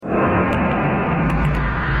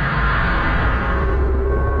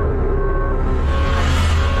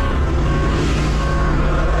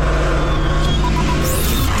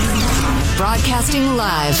Broadcasting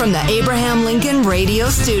live from the Abraham Lincoln Radio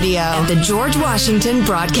Studio at the George Washington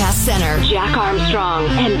Broadcast Center. Jack Armstrong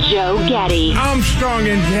and Joe Getty. Armstrong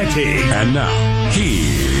and Getty. And now, here's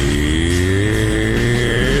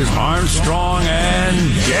Armstrong and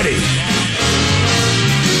Getty.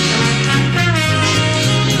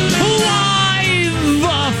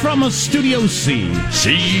 From a Studio C.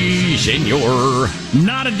 Si, senor.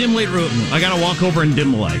 Not a dimly lit room. I got to walk over and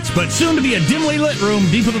dim the lights. But soon to be a dimly lit room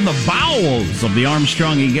deep within the bowels of the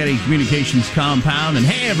Armstrong and Getty Communications compound. And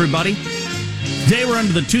hey, everybody. Today we're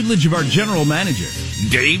under the tutelage of our general manager,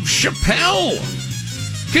 Dave Chappelle.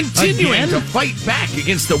 Continuing to fight back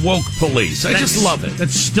against the woke police. I just love it.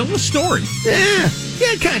 That's still a story. Yeah,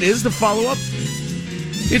 it kind of is the follow-up.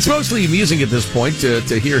 It's mostly amusing at this point to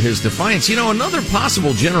hear his defiance. You know, another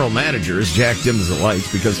possible general manager is Jack dims the lights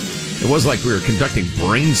because it was like we were conducting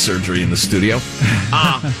brain surgery in the studio.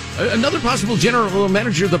 Another possible general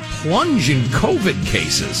manager, the plunge in COVID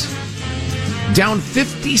cases. Down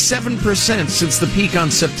 57% since the peak on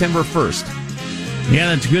September 1st.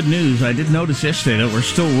 Yeah, that's good news. I did notice yesterday that we're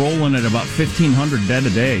still rolling at about 1,500 dead a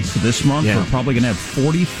day. So this month we're probably going to have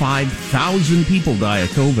 45,000 people die of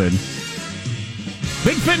COVID.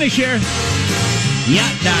 Big finish here. Yeah,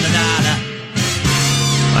 da-da-da-da.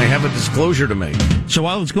 I have a disclosure to make. So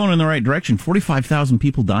while it's going in the right direction, 45,000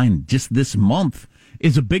 people dying just this month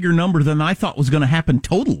is a bigger number than I thought was going to happen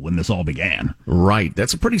total when this all began. Right.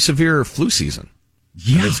 That's a pretty severe flu season.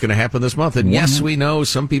 Yeah. And it's going to happen this month. And yes, we know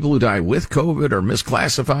some people who die with COVID are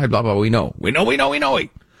misclassified, blah, blah, we know. We know.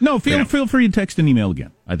 No, feel free to text and email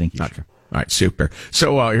again. I think you should. Okay. All right, super.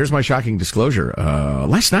 So here's my shocking disclosure.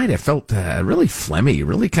 Last night I felt really phlegmy,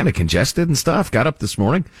 really kind of congested and stuff. Got up this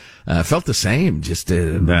morning, felt the same. Just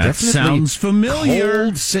that definitely sounds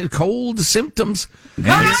familiar. Cold symptoms.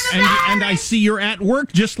 And I see you're at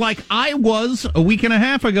work just like I was a week and a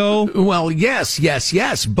half ago. Well, yes.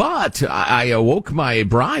 But I awoke my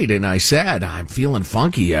bride and I said, I'm feeling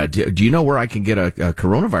funky. Do you know where I can get a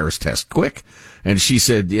coronavirus test quick? And she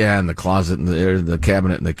said, yeah, in the closet, in the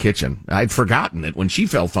cabinet, in the kitchen. I'd forgotten it when she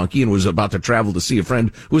felt funky and was about to travel to see a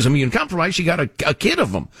friend who was immune compromised. She got a kit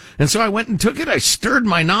of them. And so I went and took it. I stirred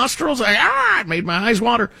my nostrils. It made my eyes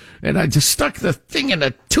water. And I just stuck the thing in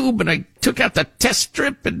a tube and I took out the test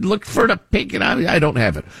strip and looked for the pink. And I don't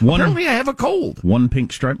have it. Apparently I have a cold. One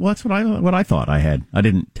pink stripe. Well, that's what I thought I had. I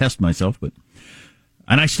didn't test myself, and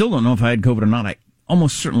I still don't know if I had COVID or not. I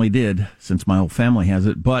almost certainly did, since my whole family has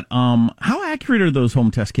it. But how accurate are those home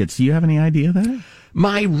test kits? Do you have any idea of that?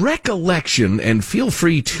 My recollection, and feel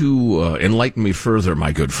free to enlighten me further,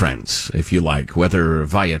 my good friends, if you like, whether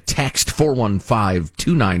via text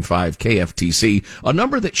 415-295-KFTC, a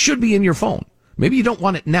number that should be in your phone. Maybe you don't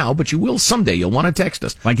want it now, but you will someday. You'll want to text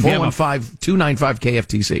us. Like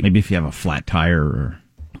 415-295-KFTC. Maybe if you have a flat tire or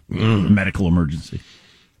medical emergency.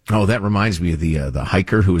 Oh, that reminds me of the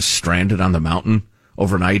hiker who was stranded on the mountain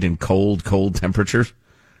overnight in cold temperatures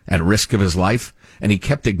at risk of his life. And he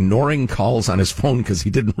kept ignoring calls on his phone because he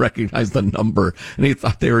didn't recognize the number. And he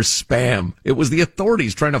thought they were spam. It was the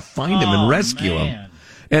authorities trying to find him and rescue him.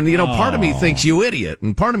 And, part of me thinks, you idiot.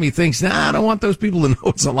 And part of me thinks, I don't want those people to know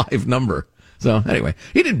it's a live number. So anyway,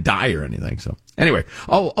 he didn't die or anything. So anyway.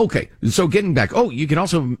 Oh, okay. So getting back. Oh, you can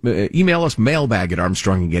also email us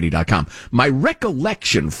mailbag@armstrongandgetty.com. My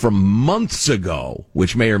recollection from months ago,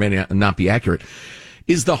 which may or may not be accurate,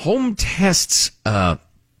 is the home tests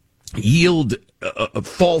yield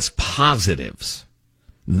false positives.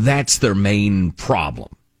 That's their main problem.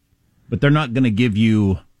 But they're not going to give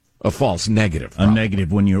you a false negative. A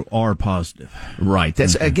negative when you are positive. Right.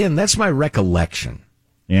 That's my recollection.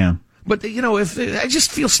 Yeah. But, if I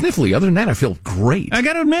just feel sniffly. Other than that, I feel great. I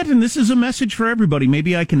got to admit, and this is a message for everybody,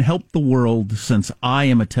 maybe I can help the world since I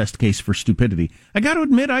am a test case for stupidity. I got to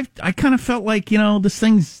admit, I kind of felt like, this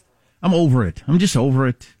thing's, I'm over it. I'm just over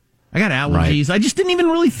it. I got allergies. Right. I just didn't even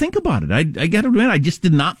really think about it. I got to admit, I just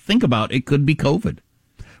did not think about it could be COVID.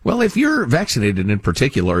 Well, if you're vaccinated in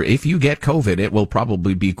particular, if you get COVID, it will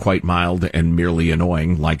probably be quite mild and merely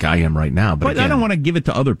annoying like I am right now. But again, I don't want to give it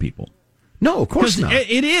to other people. No, of course not.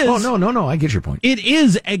 It is. Oh, no, I get your point. It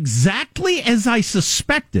is exactly as I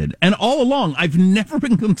suspected. And all along, I've never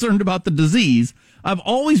been concerned about the disease. I've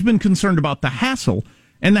always been concerned about the hassle.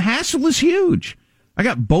 And the hassle is huge. I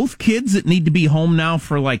got both kids that need to be home now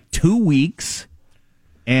for like 2 weeks.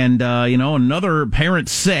 And, another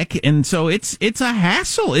parent's sick. And so it's a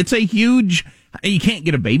hassle. It's a huge... You can't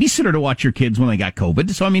get a babysitter to watch your kids when they got COVID.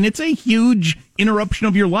 So, it's a huge interruption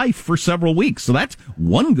of your life for several weeks. So that's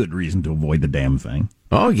one good reason to avoid the damn thing.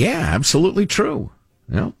 Oh, yeah, absolutely true.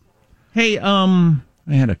 Yeah. Hey, I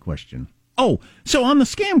had a question. Oh, so on the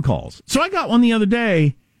scam calls. So I got one the other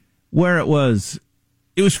day where it was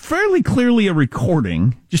fairly clearly a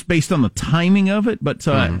recording, just based on the timing of it. But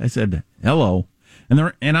so I said, hello.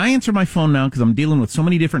 And I answer my phone now because I'm dealing with so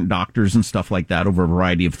many different doctors and stuff like that over a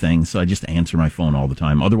variety of things. So I just answer my phone all the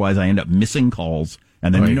time. Otherwise, I end up missing calls.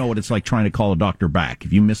 And then you know what it's like trying to call a doctor back.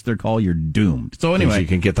 If you miss their call, you're doomed. So anyway, you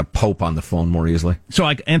can get the Pope on the phone more easily. So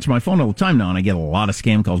I answer my phone all the time now, and I get a lot of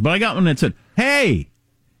scam calls. But I got one that said, hey,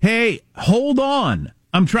 hold on.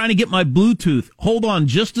 I'm trying to get my Bluetooth. Hold on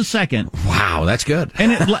just a second. Wow, that's good.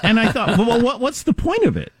 And I thought, well, what's the point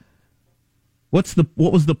of it? What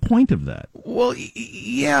was the point of that? Well,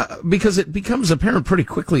 yeah, because it becomes apparent pretty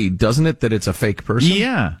quickly, doesn't it, that it's a fake person?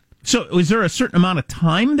 Yeah. So is there a certain amount of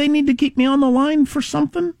time they need to keep me on the line for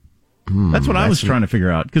something? That's what I was trying to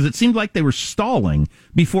figure out, because it seemed like they were stalling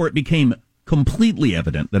before it became completely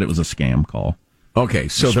evident that it was a scam call. Okay,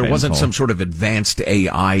 so there wasn't some sort of advanced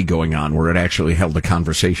AI going on where it actually held a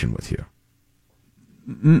conversation with you?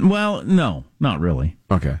 Well, no, not really.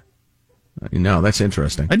 Okay. No, that's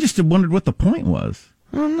interesting. I just wondered what the point was.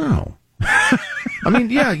 Oh, no. I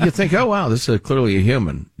mean, yeah, you think, oh, wow, this is clearly a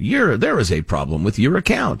human. There is a problem with your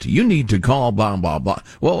account. You need to call blah, blah, blah.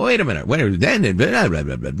 Well, wait a minute.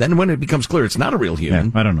 Then when it becomes clear it's not a real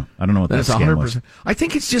human. Yeah, I don't know. I don't know what that scam was. I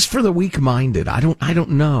think it's just for the weak-minded. I don't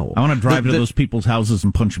know. I want to drive to those people's houses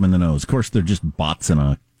and punch them in the nose. Of course, they're just bots in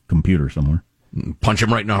a computer somewhere. Punch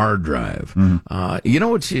them right in a hard drive. You know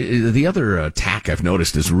what's the other tack I've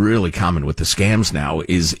noticed is really common with the scams now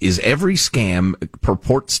is every scam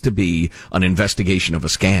purports to be an investigation of a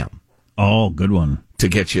scam. Oh, good one. To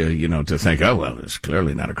get you, to think, oh, well, it's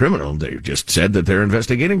clearly not a criminal. They just said that they're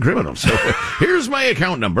investigating criminals. So here's my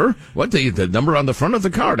account number. What the number on the front of the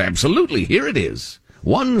card? Absolutely. Here it is.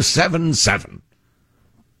 177.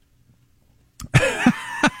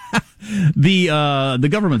 The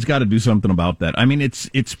government's got to do something about that. I mean,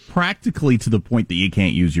 it's practically to the point that you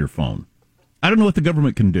can't use your phone. I don't know what the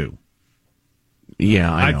government can do.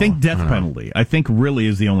 Yeah, I think death penalty. I think really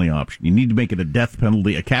is the only option. You need to make it a death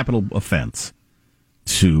penalty, a capital offense,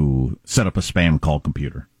 to set up a spam call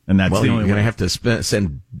computer. And that's the only way. You're going to have to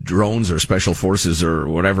send drones or special forces or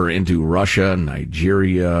whatever into Russia,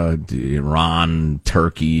 Nigeria, Iran,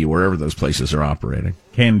 Turkey, wherever those places are operating.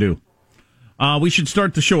 Can do. We should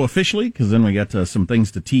start the show officially, because then we got some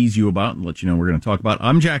things to tease you about and let you know we're going to talk about.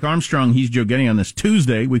 I'm Jack Armstrong. He's Joe Getty on this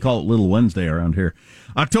Tuesday. We call it Little Wednesday around here.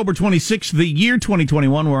 October 26th, the year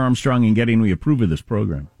 2021. We're Armstrong and Getty, and we approve of this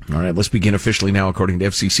program. All right, let's begin officially now according to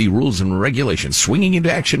FCC rules and regulations. Swinging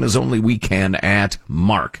into action as only we can at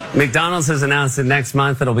Mark. McDonald's has announced that next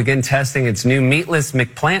month it'll begin testing its new meatless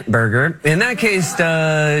McPlant burger. In that case,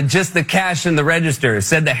 just the cash in the register,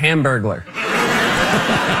 said the Hamburglar.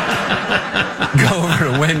 Go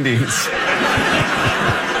over to Wendy's.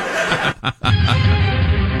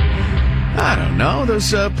 I don't know. Those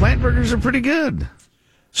plant burgers are pretty good.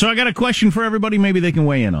 So I got a question for everybody. Maybe they can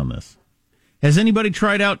weigh in on this. Has anybody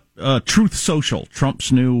tried out Truth Social,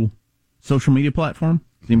 Trump's new social media platform?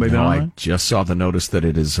 Has anybody been on that? I just saw the notice that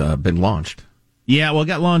it has been launched. Yeah, well, it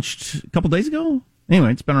got launched a couple days ago.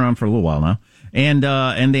 Anyway, it's been around for a little while now. And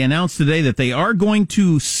they announced today that they are going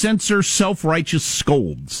to censor self-righteous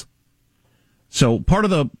scolds. So part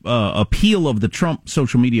of the appeal of the Trump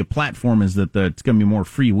social media platform is that it's going to be more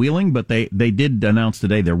freewheeling, but they did announce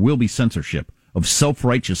today there will be censorship of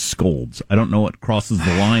self-righteous scolds. I don't know what crosses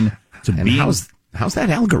the line to being... How's that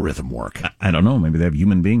algorithm work? I don't know. Maybe they have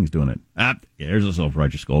human beings doing it. Here's a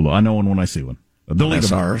self-righteous scold. I know one when I see one.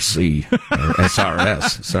 SRC. Or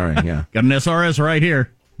SRS. Sorry, yeah. Got an SRS right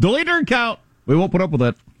here. Delete her account. We won't put up with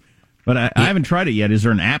that. But I haven't tried it yet. Is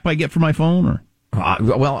there an app I get for my phone? Or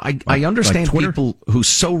I understand like people who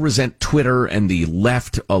so resent Twitter and the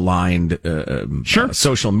left-aligned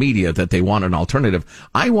social media that they want an alternative.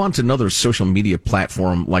 I want another social media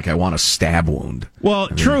platform like I want a stab wound. Well,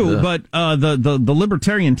 true, but the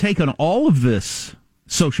libertarian take on all of this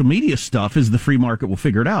social media stuff is the free market will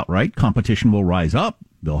figure it out, right? Competition will rise up.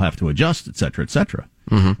 They'll have to adjust, et cetera, et cetera.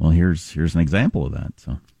 Mm-hmm. Well, here's an example of that.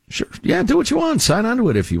 So. Sure. Yeah, do what you want. Sign on to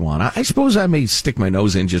it if you want. I suppose I may stick my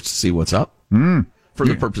nose in just to see what's up for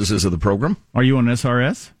the purposes of the program. Are you on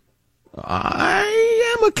SRS?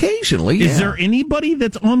 I am occasionally, yeah. Is there anybody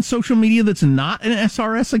that's on social media that's not an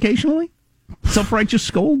SRS occasionally? Self-righteous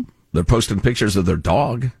scold? They're posting pictures of their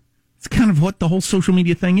dog. It's kind of what the whole social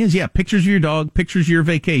media thing is. Yeah, pictures of your dog, pictures of your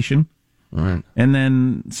vacation. Right. And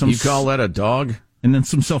then some... You call that a dog? And then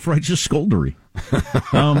some self-righteous scoldery.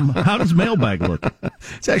 How does mailbag look?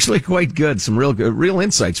 It's actually quite good. Some real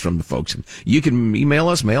insights from the folks. You can email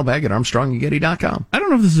us, mailbag@armstrongandgetty.com. I don't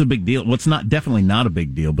know if this is a big deal. Well, it's definitely not a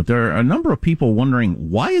big deal, but there are a number of people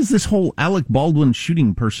wondering, why is this whole Alec Baldwin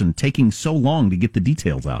shooting person taking so long to get the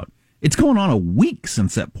details out? It's going on a week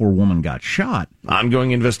since that poor woman got shot. Ongoing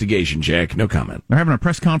investigation, Jack. No comment. They're having a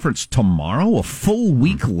press conference tomorrow, a full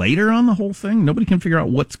week later on the whole thing. Nobody can figure out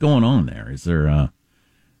what's going on there. Is there,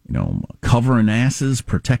 covering asses,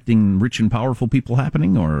 protecting rich and powerful people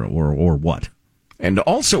happening, or what? And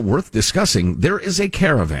also worth discussing, there is a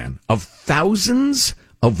caravan of thousands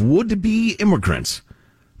of would-be immigrants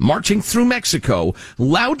marching through Mexico,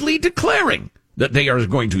 loudly declaring that they are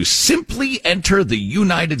going to simply enter the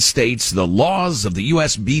United States. The laws of the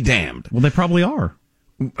U.S. be damned. Well, they probably are.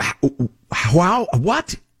 Wow.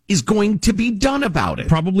 What is going to be done about it?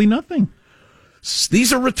 Probably nothing.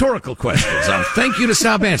 These are rhetorical questions. I'll thank you to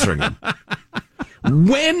stop answering them.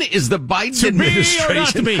 When is the Biden administration... Be or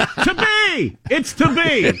not to be? To be! It's to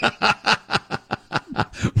be!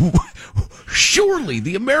 Surely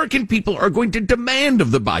the American people are going to demand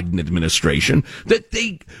of the Biden administration that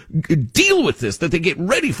they deal with this, that they get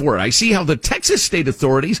ready for it. I see how the Texas state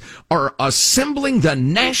authorities are assembling the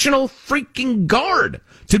National freaking Guard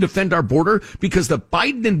to defend our border because the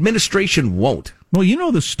Biden administration won't. Well, you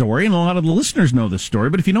know the story, and a lot of the listeners know the story,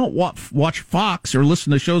 but if you don't watch Fox or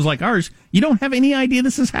listen to shows like ours, you don't have any idea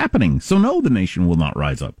this is happening. So no, the nation will not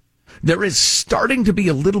rise up. There is starting to be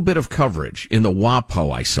a little bit of coverage in the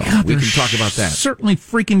WAPO I saw. God, we can talk about that. Certainly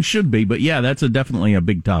freaking should be, but yeah, that's definitely a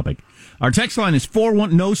big topic. Our text line is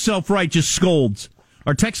 41, no self-righteous scolds.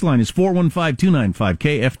 Our text line is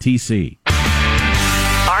 415-295-KFTC.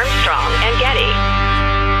 Armstrong and Getty.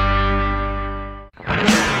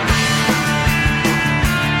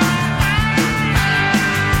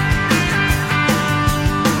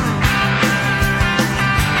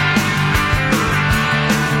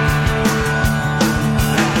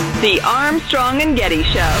 The Armstrong and Getty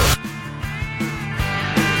Show.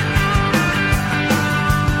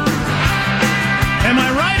 Am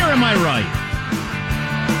I right or am I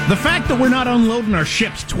right? The fact that we're not unloading our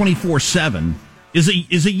ships 24/7 is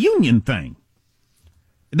a union thing.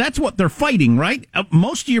 That's what they're fighting, right?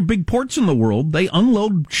 Most of your big ports in the world, they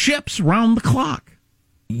unload ships round the clock.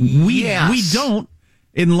 We don't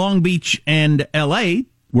in Long Beach and L.A.,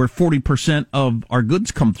 where 40% of our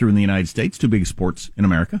goods come through in the United States, two biggest ports in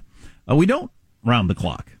America. We don't round the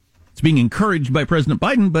clock. It's being encouraged by President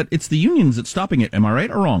Biden, but it's the unions that's stopping it. Am I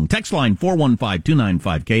right or wrong? Text line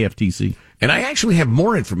 415-295-KFTC. And I actually have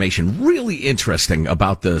more information really interesting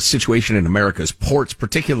about the situation in America's ports,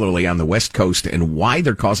 particularly on the West Coast, and why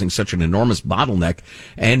they're causing such an enormous bottleneck.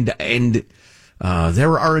 And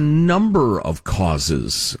there are a number of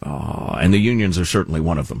causes, and the unions are certainly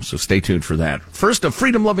one of them. So stay tuned for that. First, a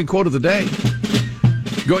freedom-loving quote of the day.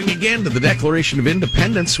 Going again to the Declaration of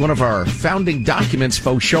Independence, one of our founding documents,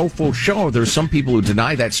 faux show. There's some people who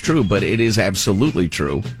deny that's true, but it is absolutely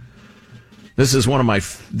true. This is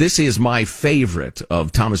my favorite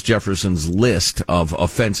of Thomas Jefferson's list of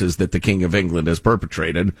offenses that the King of England has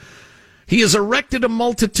perpetrated. He has erected a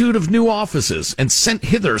multitude of new offices and sent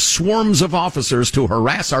hither swarms of officers to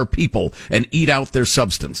harass our people and eat out their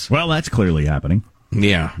substance. Well, that's clearly happening.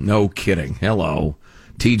 Yeah, no kidding. Hello.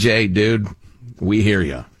 TJ, dude. We hear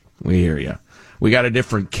you. We got a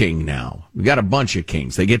different king now. We got a bunch of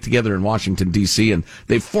kings. They get together in Washington, D.C., and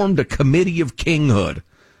they've formed a committee of kinghood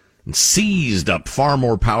and seized up far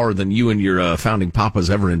more power than you and your founding papas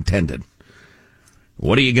ever intended.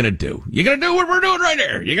 What are you going to do? You're going to do what we're doing right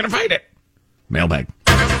here. You're going to fight it. Mailbag.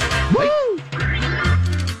 Woo!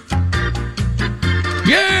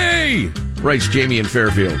 Yay! Writes Jamie in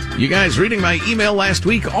Fairfield. You guys, reading my email last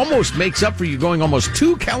week almost makes up for you going almost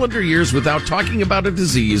 2 calendar years without talking about a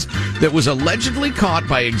disease that was allegedly caught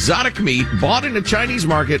by exotic meat bought in a Chinese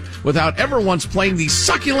market without ever once playing the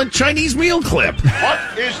succulent Chinese meal clip.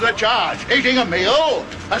 What is the charge? Eating a meal?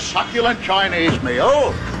 A succulent Chinese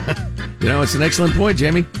meal? It's an excellent point,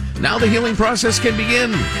 Jamie. Now the healing process can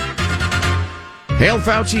begin. Hail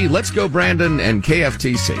Fauci, Let's Go Brandon, and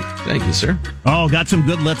KFTC. Thank you, sir. Oh, got some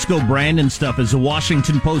good Let's Go Brandon stuff as the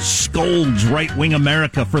Washington Post scolds right-wing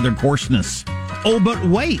America for their coarseness. Oh, but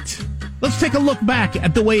wait. Let's take a look back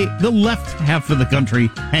at the way the left half of the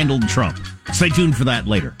country handled Trump. Stay tuned for that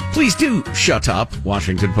later. Please do shut up,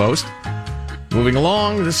 Washington Post. Moving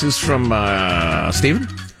along, this is from Stephen.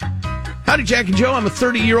 Howdy, Jack and Joe. I'm a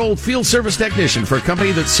 30-year-old field service technician for a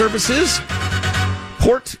company that services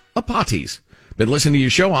port apatis. Been listening to your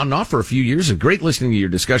show on and off for a few years. Great listening to your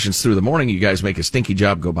discussions through the morning. You guys make a stinky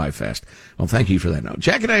job go by fast. Well, thank you for that note.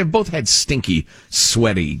 Jack and I have both had stinky,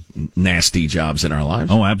 sweaty, nasty jobs in our lives.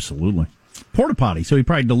 Oh, absolutely. Porta potty, so he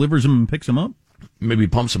probably delivers them and picks them up? Maybe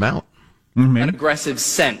pumps them out. Mm-hmm. An aggressive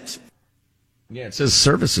scent. Yeah, it says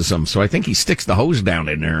services them, so I think he sticks the hose down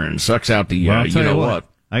in there and sucks out the, Well, you know what.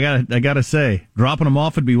 I gotta say, dropping them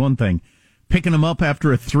off would be one thing. picking them up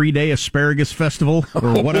after a 3-day asparagus festival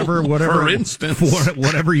or whatever. For instance.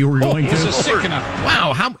 Whatever you were going to. This is sick enough.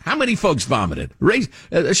 Wow, how many folks vomited? Raise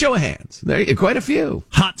a show of hands. There, quite a few.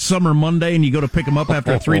 Hot summer Monday, and you go to pick them up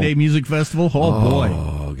after a 3-day music festival. Oh boy,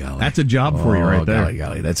 golly. That's a job for you right there.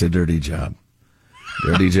 Golly, that's a dirty job.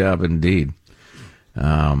 Dirty job indeed.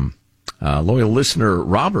 Loyal listener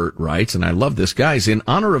Robert writes, and I love this, guys, in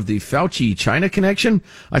honor of the Fauci-China connection,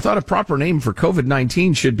 I thought a proper name for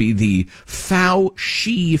COVID-19 should be the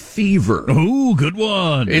Fauci fever. Ooh, good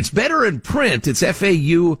one. It's better in print. It's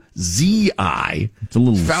F-A-U-Z-I. It's a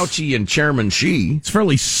little Fauci and Chairman Xi. It's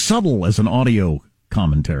fairly subtle as an audio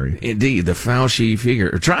commentary. Indeed, the Fauci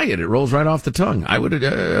figure. Try it. It rolls right off the tongue. I would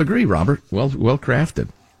agree, Robert. Well crafted.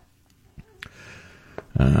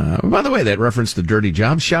 By the way, that reference to dirty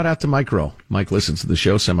jobs, shout out to Mike Rowe. Mike listens to the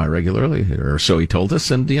show semi-regularly, or so he told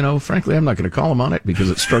us, and, frankly, I'm not going to call him on it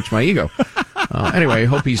because it strokes my ego. Anyway, I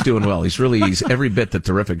hope he's doing well. He's every bit the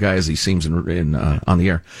terrific guy as he seems on the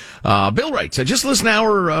air. Bill writes, I just listened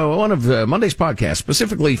to one of Monday's podcasts,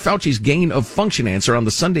 specifically Fauci's gain of function answer on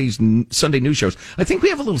the Sunday news shows. I think we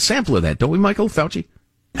have a little sample of that, don't we, Michael Fauci?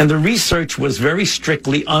 And the research was very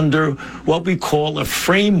strictly under what we call a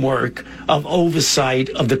framework of oversight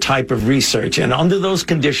of the type of research. And under those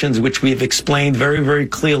conditions, which we have explained very, very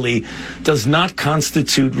clearly, does not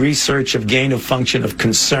constitute research of gain of function of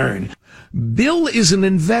concern. Bill is an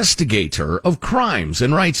investigator of crimes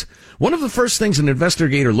and writes, one of the first things an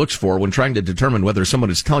investigator looks for when trying to determine whether someone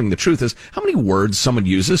is telling the truth is how many words someone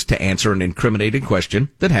uses to answer an incriminating question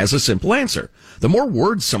that has a simple answer. The more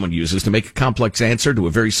words someone uses to make a complex answer to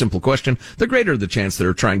a very simple question, the greater the chance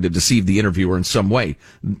they're trying to deceive the interviewer in some way.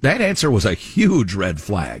 That answer was a huge red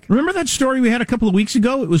flag. Remember that story we had a couple of weeks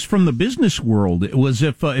ago? It was from the business world. It was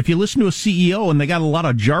if you listen to a CEO and they got a lot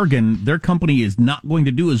of jargon, their company is not going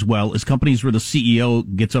to do as well as companies where the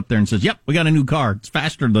CEO gets up there and says, yep, we got a new car. It's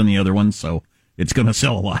faster than the other one, so it's going to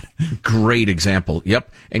sell a lot. Great example.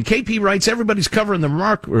 Yep. And KP writes, everybody's covering the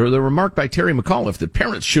remark by Terry McAuliffe that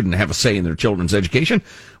parents shouldn't have a say in their children's education.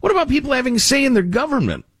 What about people having a say in their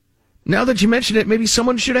government? Now that you mention it, maybe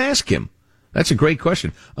someone should ask him. That's a great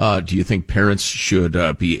question. Do you think parents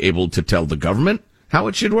should be able to tell the government how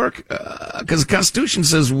it should work? Because the Constitution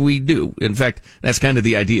says we do. In fact, that's kind of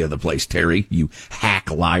the idea of the place, Terry, you hack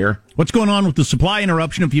liar. What's going on with the supply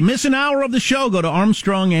interruption? If you miss an hour of the show, go to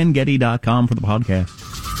ArmstrongandGetty.com for the podcast.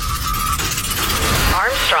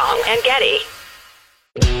 Armstrong and Getty.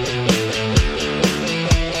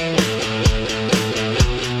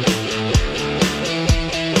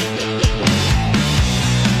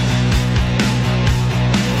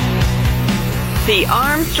 The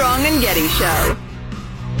Armstrong and Getty Show.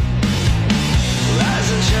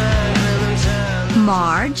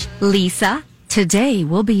 Marge, Lisa, today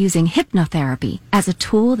we'll be using hypnotherapy as a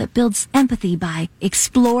tool that builds empathy by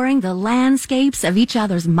exploring the landscapes of each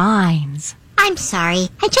other's minds. I'm sorry.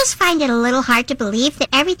 I just find it a little hard to believe that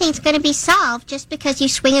everything's going to be solved just because you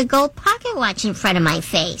swing a gold pocket watch in front of my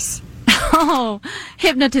face. Oh,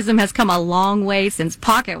 hypnotism has come a long way since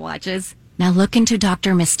pocket watches. Now look into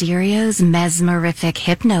Dr. Mysterio's mesmerific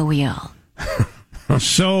hypno wheel.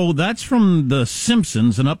 So that's from The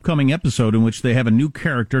Simpsons, an upcoming episode in which they have a new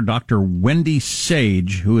character, Dr. Wendy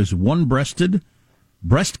Sage, who is one-breasted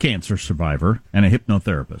breast cancer survivor and a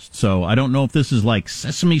hypnotherapist. So I don't know if this is like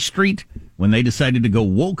Sesame Street when they decided to go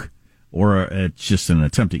woke, or it's just an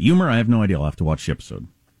attempt at humor. I have no idea. I'll have to watch the episode.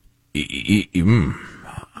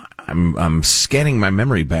 I'm scanning my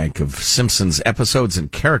memory bank of Simpsons episodes and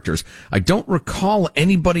characters. I don't recall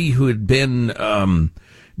anybody who had been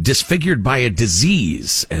disfigured by a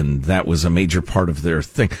disease, and that was a major part of their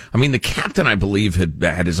thing. I mean, the captain, I believe,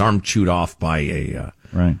 had his arm chewed off by a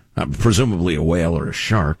presumably a whale or a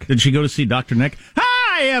shark. Did she go to see Dr. Nick?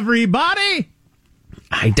 Hi, everybody!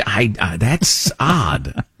 That's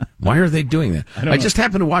odd. Why are they doing that? I just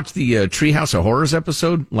happened to watch the Treehouse of Horrors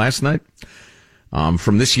episode last night.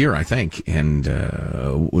 From this year, I think. And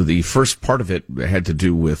the first part of it had to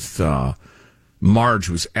do with Marge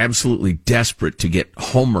was absolutely desperate to get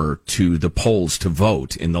Homer to the polls to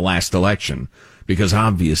vote in the last election. Because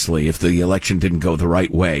obviously, if the election didn't go the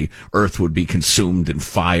right way, Earth would be consumed in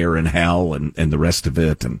fire and hell and the rest of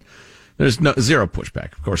it. And there's zero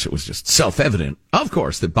pushback. Of course, it was just self-evident, of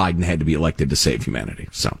course, that Biden had to be elected to save humanity.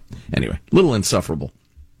 So, anyway, little insufferable.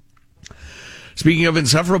 Speaking of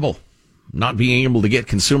insufferable, not being able to get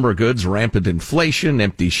consumer goods, rampant inflation,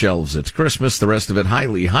 empty shelves at Christmas, the rest of it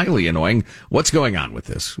highly, highly annoying. What's going on with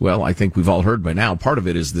this? Well, I think we've all heard by now. Part of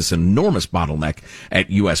it is this enormous bottleneck at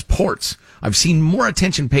U.S. ports. I've seen more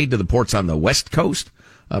attention paid to the ports on the West Coast,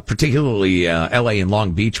 particularly L.A. and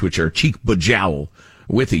Long Beach, which are cheek bejowl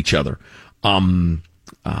with each other. And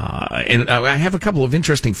I have a couple of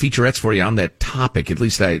interesting featurettes for you on that topic. At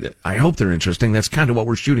least I hope they're interesting. That's kind of what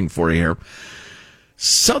we're shooting for here.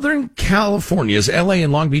 Southern California's LA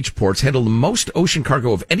and Long Beach ports handle the most ocean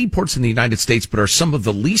cargo of any ports in the United States, but are some of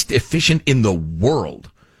the least efficient in the world,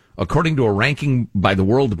 according to a ranking by the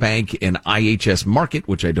World Bank and IHS Markit,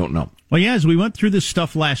 which I don't know. Well, yeah, as we went through this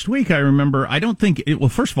stuff last week, I remember,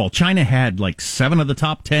 first of all, China had like 7 of the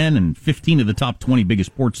top 10 and 15 of the top 20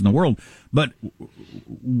 biggest ports in the world. But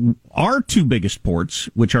our 2 biggest ports,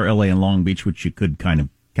 which are LA and Long Beach, which you could kind of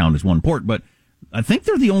count as one port, but I think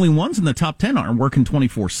they're the only ones in the top 10 aren't working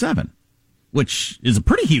 24/7, which is a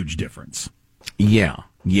pretty huge difference. Yeah.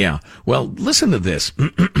 Well, listen to this.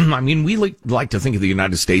 I mean, we like to think of the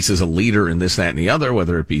United States as a leader in this, that, and the other,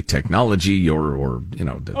 whether it be technology or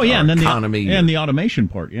economy. And the automation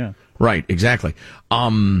part, yeah. Right, exactly.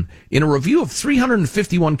 In a review of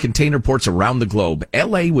 351 container ports around the globe,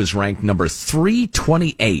 LA was ranked number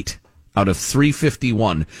 328 out of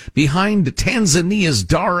 351, behind Tanzania's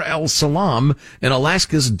Dar es Salaam and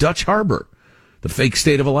Alaska's Dutch Harbor, the fake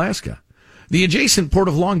state of Alaska. The adjacent port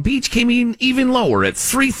of Long Beach came in even lower at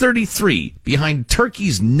 333, behind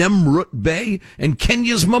Turkey's Nemrut Bay and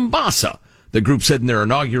Kenya's Mombasa, the group said in their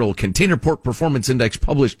inaugural Container Port Performance Index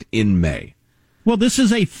published in May. Well, this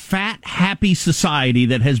is a fat, happy society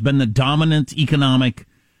that has been the dominant economic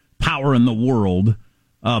power in the world,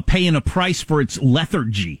 paying a price for its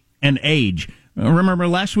lethargy and age. Remember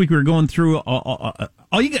last week we were going through,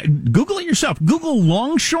 Google it yourself. Google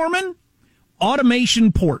longshoremen,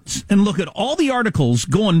 automation ports, and look at all the articles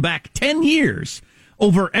going back 10 years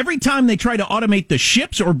over every time they try to automate the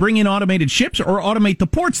ships or bring in automated ships or automate the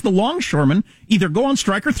ports, the longshoremen either go on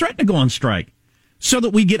strike or threaten to go on strike so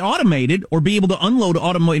that we get automated or be able to unload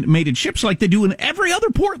automated ships like they do in every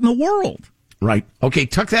other port in the world. Right. Okay,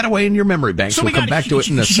 tuck that away in your memory bank. So we'll come back to it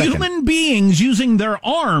in a second. Human beings using their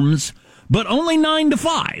arms, but only 9 to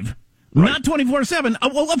 5, not 24/7.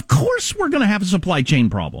 Well, of course we're going to have a supply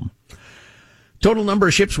chain problem. Total number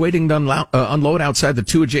of ships waiting to unload outside the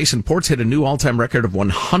 2 adjacent ports hit a new all-time record of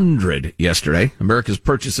 100 yesterday. America's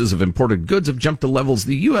purchases of imported goods have jumped to levels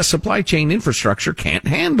the U.S. supply chain infrastructure can't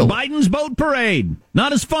handle. Biden's boat parade.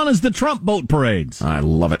 Not as fun as the Trump boat parades. I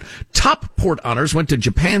love it. Top port honors went to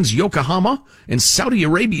Japan's Yokohama and Saudi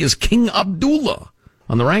Arabia's King Abdullah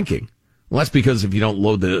on the ranking. Well, that's because if you don't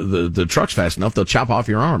load the trucks fast enough, they'll chop off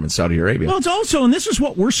your arm in Saudi Arabia. Well, it's also, and this is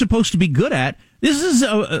what we're supposed to be good at, this is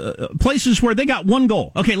places where they got one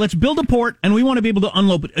goal. Okay, let's build a port, and we want to be able to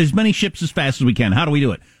unload as many ships as fast as we can. How do we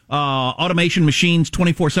do it? Automation machines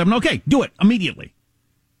 24/7. Okay, do it immediately.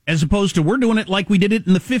 As opposed to we're doing it like we did it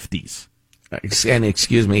in the 50s. And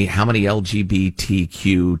excuse me, how many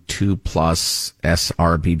LGBTQ2+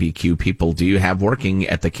 SRBBQ people do you have working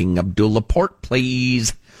at the King Abdullah port,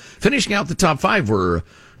 please? Finishing out the top 5 were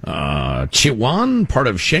Chiwan, part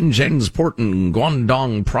of Shenzhen's port in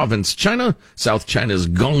Guangdong province, China, South China's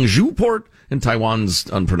Guangzhou port, and Taiwan's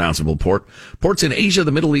unpronounceable port. Ports in Asia,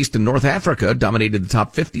 the Middle East, and North Africa dominated the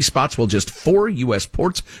top 50 spots, while just 4 U.S.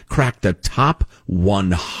 ports cracked the top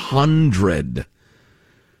 100.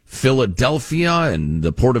 Philadelphia and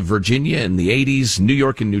the Port of Virginia in the 80s, New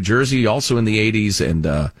York and New Jersey also in the 80s,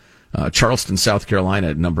 and Charleston, South Carolina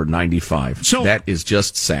at number 95. So that is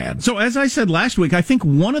just sad. So as I said last week, I think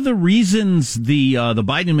one of the reasons the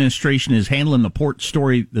Biden administration is handling the port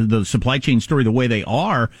story, the supply chain story the way they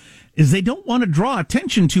are, is they don't want to draw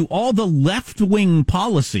attention to all the left-wing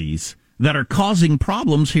policies that are causing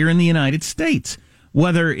problems here in the United States.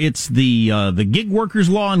 Whether it's the gig workers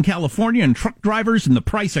law in California and truck drivers and the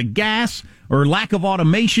price of gas or lack of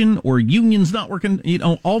automation or unions not working,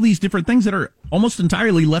 all these different things that are almost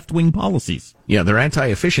entirely left-wing policies. Yeah, they're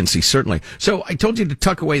anti-efficiency, certainly. So I told you to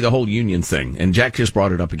tuck away the whole union thing, and Jack just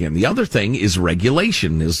brought it up again. The other thing is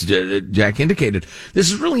regulation, as Jack indicated. This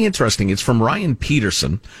is really interesting. It's from Ryan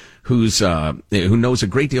Peterson, who knows a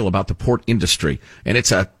great deal about the port industry, and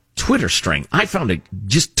it's a Twitter string. I found it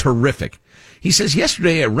just terrific. He says,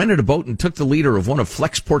 yesterday I rented a boat and took the leader of one of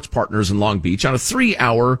Flexport's partners in Long Beach on a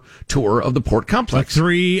 3-hour tour of the port complex. A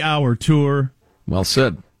 3-hour tour. Well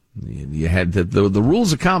said. You had the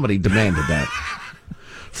rules of comedy demanded that.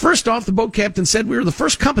 First off, the boat captain said we were the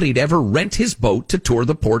first company to ever rent his boat to tour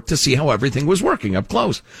the port to see how everything was working up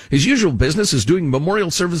close. His usual business is doing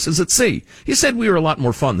memorial services at sea. He said we were a lot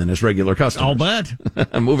more fun than his regular customers. I'll bet.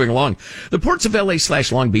 Moving along. The ports of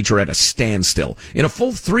LA/Long Beach are at a standstill. In a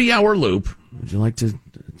full 3-hour loop, would you like to?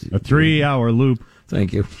 A 3-hour loop.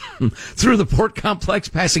 Thank you. Through the port complex,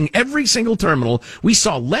 passing every single terminal, we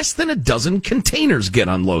saw less than a dozen containers get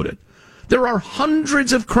unloaded. There are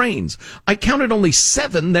hundreds of cranes. I counted only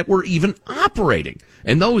 7 that were even operating,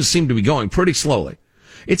 and those seem to be going pretty slowly.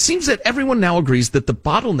 It seems that everyone now agrees that the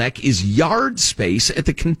bottleneck is yard space at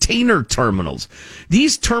the container terminals.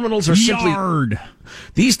 These terminals are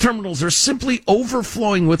simply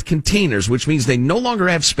overflowing with containers, which means they no longer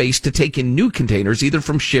have space to take in new containers, either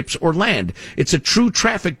from ships or land. It's a true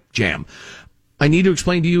traffic jam. I need to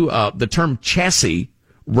explain to you, the term chassis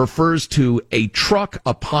refers to a truck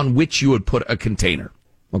upon which you would put a container.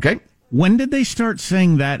 Okay? When did they start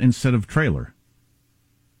saying that instead of trailer?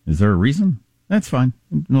 Is there a reason? That's fine.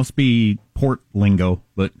 It must be port lingo,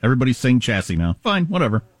 but everybody's saying chassis now. Fine,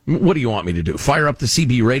 whatever. What do you want me to do? Fire up the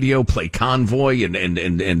CB radio, play Convoy,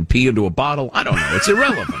 and pee into a bottle? I don't know. It's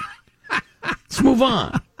irrelevant. Let's move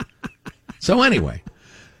on. So anyway,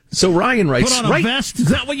 so Ryan writes... Put on a vest? Is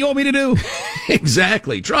that what you want me to do?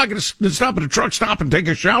 Exactly. Stop at a truck stop and take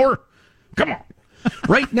a shower? Come on.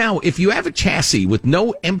 Right now, if you have a chassis with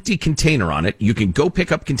no empty container on it, you can go pick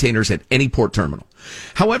up containers at any port terminal.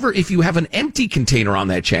 However, if you have an empty container on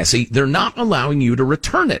that chassis, they're not allowing you to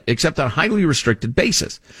return it, except on a highly restricted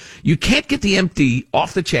basis. You can't get the empty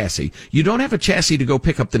off the chassis. You don't have a chassis to go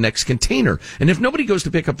pick up the next container. And if nobody goes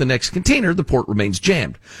to pick up the next container, the port remains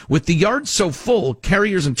jammed. With the yards so full,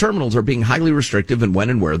 carriers and terminals are being highly restrictive in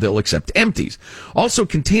when and where they'll accept empties. Also,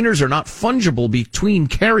 containers are not fungible between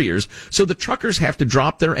carriers, so the truckers have to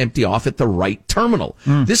drop their empty off at the right terminal.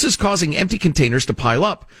 This is causing empty containers to pile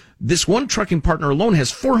up. This one trucking partner alone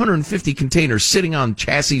has 450 containers sitting on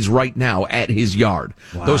chassis right now at his yard.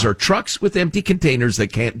 Wow. Those are trucks with empty containers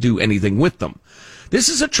that can't do anything with them. This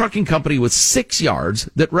is a trucking company with 6 yards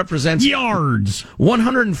that represents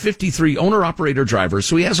 153 owner-operator drivers,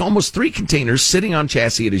 so he has almost 3 containers sitting on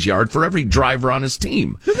chassis at his yard for every driver on his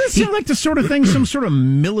team. Does this sound like the sort of thing some sort of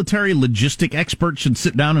military logistic expert should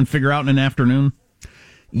sit down and figure out in an afternoon?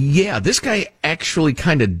 Yeah, this guy actually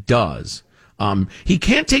kind of does. He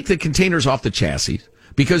can't take the containers off the chassis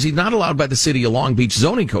because he's not allowed by the City of Long Beach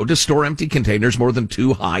zoning code to store empty containers more than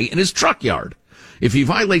 2 high in his truck yard. If he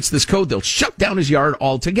violates this code, they'll shut down his yard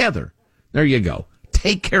altogether. There you go.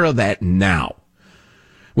 Take care of that now.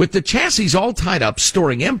 With the chassis all tied up,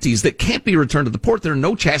 storing empties that can't be returned to the port, there are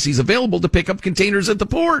no chassis available to pick up containers at the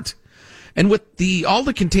port. And with all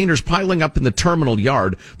the containers piling up in the terminal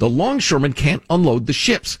yard, the longshoremen can't unload the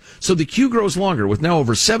ships. So the queue grows longer, with now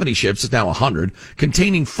over 70 ships, it's now 100,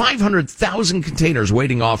 containing 500,000 containers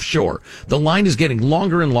waiting offshore. The line is getting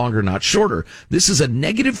longer and longer, not shorter. This is a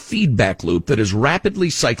negative feedback loop that is rapidly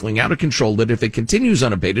cycling out of control that, if it continues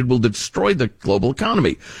unabated, will destroy the global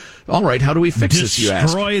economy. All right, how do we fix this, you ask?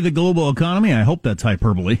 Destroy the global economy? I hope that's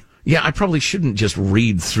hyperbole. Yeah, I probably shouldn't just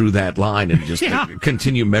read through that line and just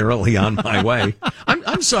continue merrily on my way.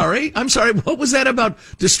 I'm sorry. What was that about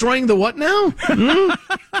destroying the what now?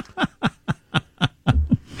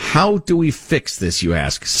 How do we fix this, you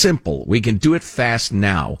ask? Simple. We can do it fast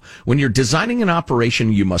now. When you're designing an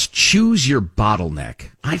operation, you must choose your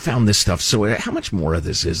bottleneck. I found this stuff how much more of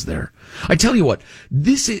this is there? I tell you what,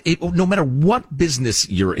 no matter what business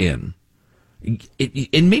you're in,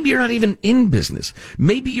 and maybe you're not even in business.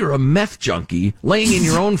 Maybe you're a meth junkie laying in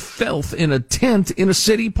your own filth in a tent in a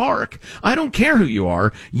city park. I don't care who you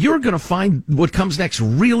are. You're going to find what comes next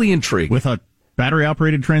really intriguing. With a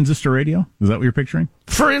battery-operated transistor radio? Is that what you're picturing?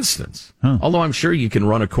 For instance. Although I'm sure you can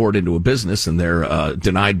run a cord into a business and they're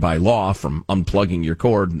denied by law from unplugging your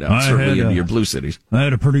cord, certainly into your blue cities. I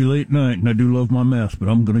had a pretty late night, and I do love my meth, but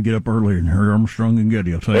I'm going to get up early and hear Armstrong and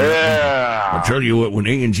Getty. I'll tell you what, when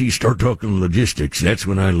A&G start talking logistics, that's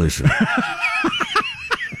when I listen.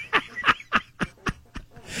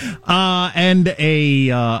 And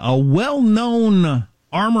a well-known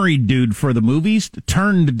armory dude for the movies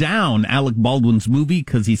turned down Alec Baldwin's movie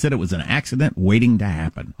because he said it was an accident waiting to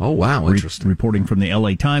happen. Oh, wow. Interesting. Reporting from the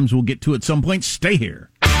LA Times. We'll get to it at some point. Stay here.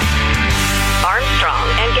 Armstrong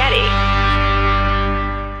and Getty.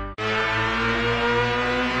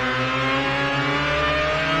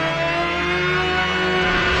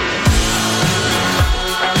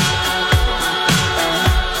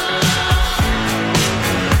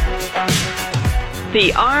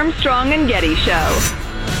 The Armstrong and Getty Show.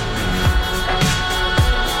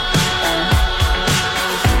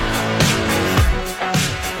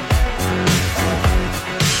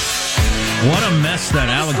 What a mess that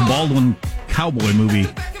Alec Baldwin cowboy movie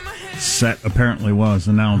set apparently was,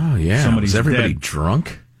 and now somebody's was everybody dead.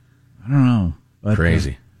 Drunk? I don't know. But,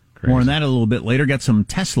 Crazy. More on that a little bit later. Got some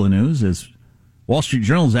Tesla news as Wall Street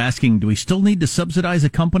Journal is asking, do we still need to subsidize a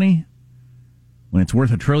company when it's worth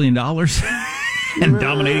 $1 trillion and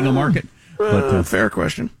dominating a market? But fair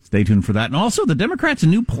question. Stay tuned for that. And also, the Democrats'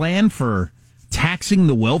 new plan for taxing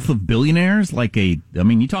the wealth of billionaires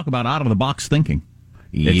you talk about out-of-the-box thinking.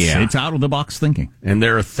 It's out-of-the-box thinking. And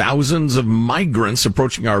there are thousands of migrants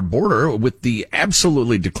approaching our border with the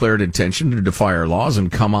absolutely declared intention to defy our laws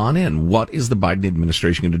and come on in. What is the Biden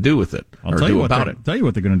administration going to do with it? I'll tell you what they're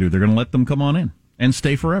going to do. They're going to let them come on in and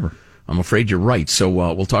stay forever. I'm afraid you're right. So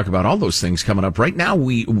we'll talk about all those things coming up. Right now,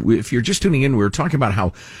 if you're just tuning in, we were talking about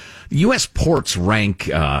how U.S. ports rank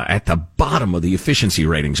at the bottom of the efficiency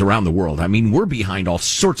ratings around the world. I mean, we're behind all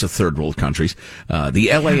sorts of third world countries. The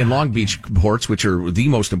L.A. and Long Beach ports, which are the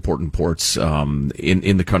most important ports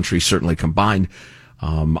in the country, certainly combined,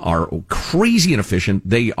 are crazy inefficient.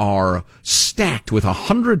 They are stacked with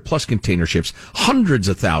 100+ container ships, hundreds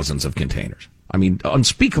of thousands of containers. I mean,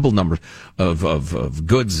 unspeakable numbers of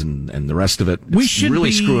goods and the rest of it. It's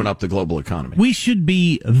really screwing up the global economy. We should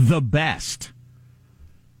be the best,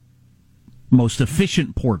 most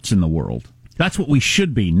efficient ports in the world. That's what we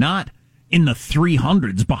should be, not in the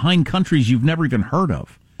 300s behind countries you've never even heard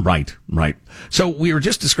of. Right. So we were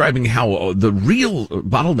just describing how the real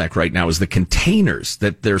bottleneck right now is the containers,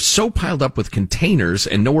 that they're so piled up with containers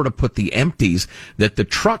and nowhere to put the empties that the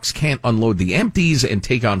trucks can't unload the empties and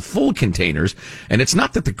take on full containers. And it's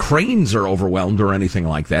not that the cranes are overwhelmed or anything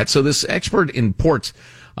like that. So this expert in ports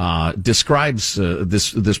describes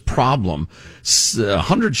this problem.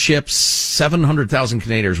 100 ships, 700,000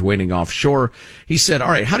 containers waiting offshore. He said, all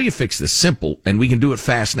right, how do you fix this? Simple, and we can do it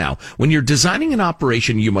fast now. When you're designing an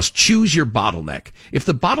operation, you must choose your bottleneck. If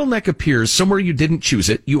the bottleneck appears somewhere you didn't choose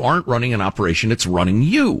it, you aren't running an operation, it's running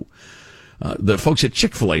you. The folks at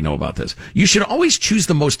Chick-fil-A know about this. You should always choose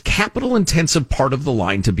the most capital-intensive part of the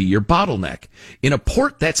line to be your bottleneck. In a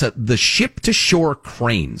port, that's the ship-to-shore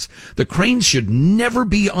cranes. The cranes should never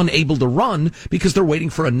be unable to run because they're waiting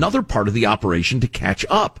for another part of the operation to catch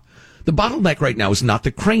up. The bottleneck right now is not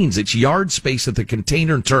the cranes. It's yard space at the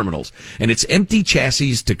container terminals. And it's empty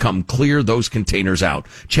chassis to come clear those containers out.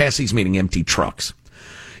 Chassis meaning empty trucks.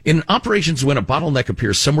 In operations, when a bottleneck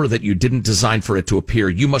appears somewhere that you didn't design for it to appear,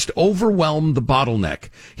 you must overwhelm the bottleneck.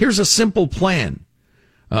 Here's a simple plan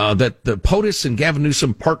that the POTUS and Gavin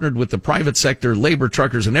Newsom partnered with the private sector, labor,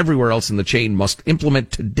 truckers, and everywhere else in the chain must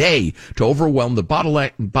implement today to overwhelm the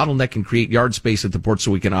bottleneck and create yard space at the port so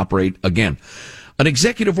we can operate again. An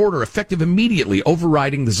executive order effective immediately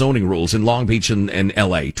overriding the zoning rules in Long Beach and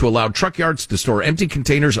L.A. to allow truck yards to store empty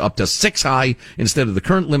containers up to 6 high instead of the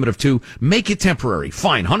current limit of 2. Make it temporary.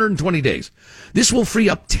 Fine, 120 days. This will free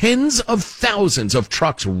up tens of thousands of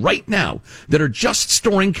trucks right now that are just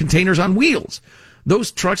storing containers on wheels.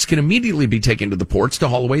 Those trucks can immediately be taken to the ports to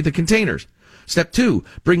haul away the containers. Step 2,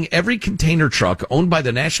 bring every container truck owned by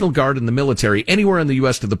the National Guard and the military anywhere in the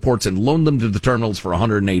U.S. to the ports and loan them to the terminals for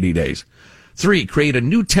 180 days. 3, create a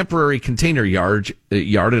new temporary container yard at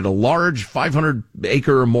a large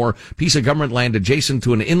 500-acre or more piece of government land adjacent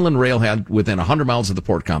to an inland railhead within 100 miles of the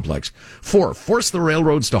port complex. 4, force the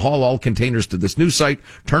railroads to haul all containers to this new site,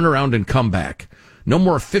 turn around, and come back. No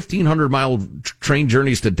more 1,500-mile train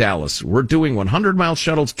journeys to Dallas. We're doing 100-mile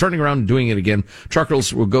shuttles, turning around and doing it again.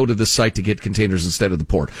 Truckers will go to this site to get containers instead of the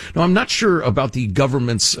port. Now, I'm not sure about the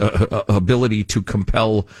government's ability to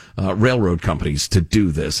compel railroad companies to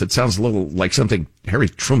do this. It sounds a little like something Harry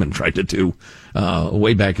Truman tried to do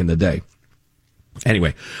way back in the day.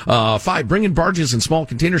 Anyway, 5, bring in barges and small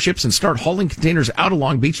container ships and start hauling containers out of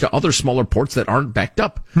Long Beach to other smaller ports that aren't backed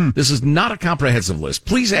up. This is not a comprehensive list.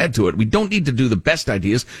 Please add to it. We don't need to do the best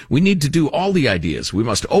ideas. We need to do all the ideas. We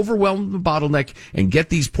must overwhelm the bottleneck and get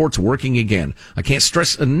these ports working again. I can't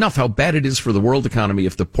stress enough how bad it is for the world economy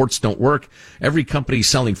if the ports don't work. Every company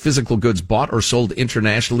selling physical goods bought or sold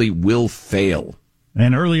internationally will fail.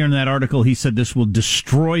 And earlier in that article, he said this will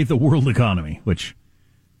destroy the world economy, which...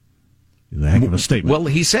 a heck of a statement. Well,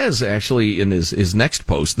 he says, actually, in his next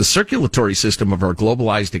post, the circulatory system of our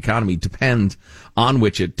globalized economy on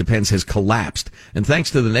which it depends has collapsed. And thanks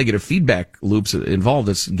to the negative feedback loops involved,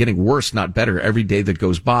 it's getting worse, not better, every day that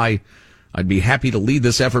goes by. I'd be happy to lead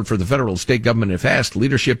this effort for the federal state government if asked.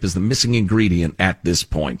 Leadership is the missing ingredient at this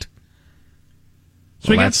point.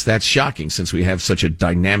 So well, that's shocking since we have such a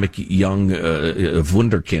dynamic young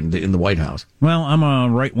wunderkind in the White House. Well, I'm a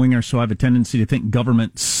right-winger, so I have a tendency to think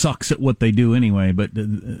government sucks at what they do anyway, but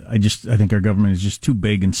I think our government is just too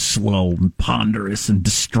big and slow and ponderous and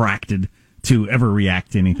distracted to ever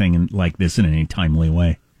react to anything like this in any timely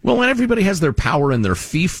way. Well, and everybody has their power and their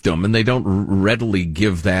fiefdom, and they don't readily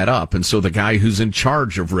give that up. And so the guy who's in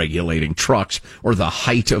charge of regulating trucks or the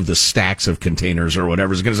height of the stacks of containers or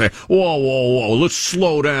whatever is going to say, whoa, let's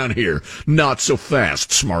slow down here. Not so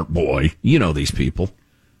fast, smart boy. You know these people.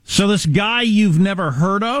 So this guy you've never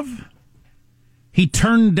heard of He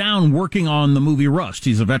turned down working on the movie Rust.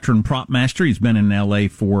 He's a veteran prop master. He's been in L.A.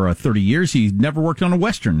 for 30 years. He's never worked on a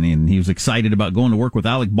Western, and he was excited about going to work with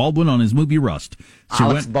Alec Baldwin on his movie Rust.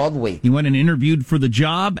 So Baldwin. He went and interviewed for the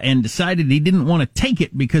job and decided he didn't want to take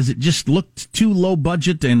it because it just looked too low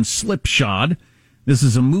budget and slipshod. This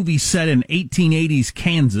is a movie set in 1880s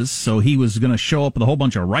Kansas, so he was going to show up with a whole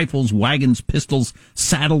bunch of rifles, wagons, pistols,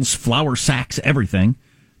 saddles, flour sacks, everything,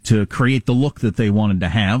 to create the look that they wanted to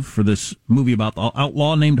have for this movie about the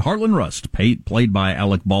outlaw named Harlan Rust, played by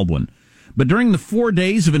Alec Baldwin. But during the 4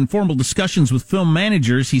 days of informal discussions with film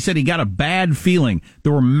managers, he said he got a bad feeling.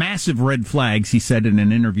 There were massive red flags, he said in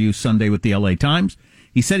an interview Sunday with the LA Times.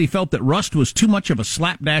 He said he felt that Rust was too much of a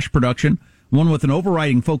slapdash production, one with an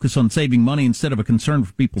overriding focus on saving money instead of a concern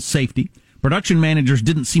for people's safety. Production managers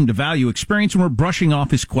didn't seem to value experience and were brushing off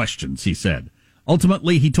his questions, he said.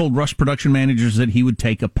 Ultimately, he told Rust production managers that he would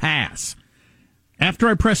take a pass. After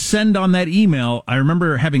I pressed send on that email, I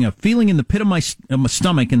remember having a feeling in the pit of my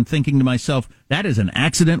stomach and thinking to myself, that is an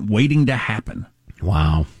accident waiting to happen.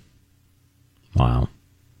 Wow. Yeah.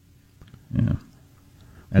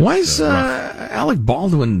 Why is Alec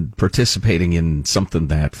Baldwin participating in something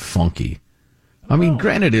that funky? I mean,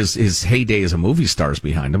 granted, his heyday as a movie star's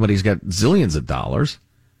behind him, but he's got zillions of dollars.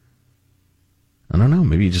 I don't know.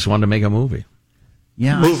 Maybe he just wanted to make a movie.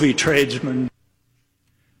 Yeah, movie tradesman.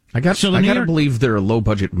 I got to believe there are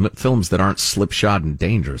low-budget films that aren't slipshod and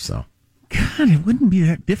dangerous, though. God, it wouldn't be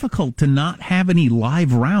that difficult to not have any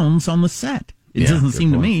live rounds on the set. It doesn't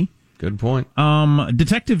seem to me. Good point.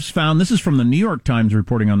 Detectives found, this is from the New York Times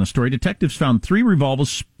reporting on the story, detectives found three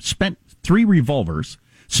revolvers, spent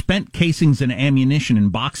casings and ammunition in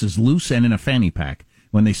boxes loose and in a fanny pack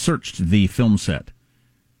when they searched the film set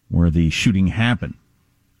where the shooting happened.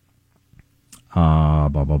 I'm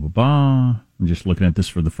just looking at this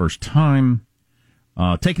for the first time.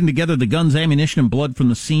 Taken together, the guns, ammunition, and blood from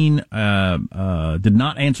the scene did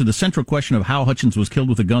not answer the central question of how Hutchins was killed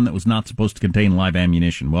with a gun that was not supposed to contain live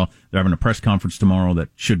ammunition. Well, they're having a press conference tomorrow that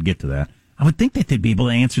should get to that. I would think that they'd be able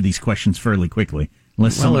to answer these questions fairly quickly.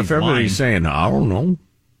 If everybody's saying, I don't know,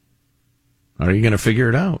 how are you going to figure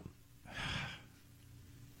it out?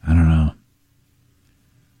 I don't know.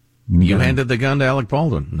 You handed the gun to Alec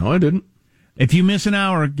Baldwin. No, I didn't. If you miss an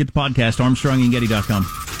hour, get the podcast, ArmstrongandGetty.com.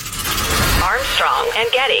 Armstrong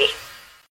and Getty.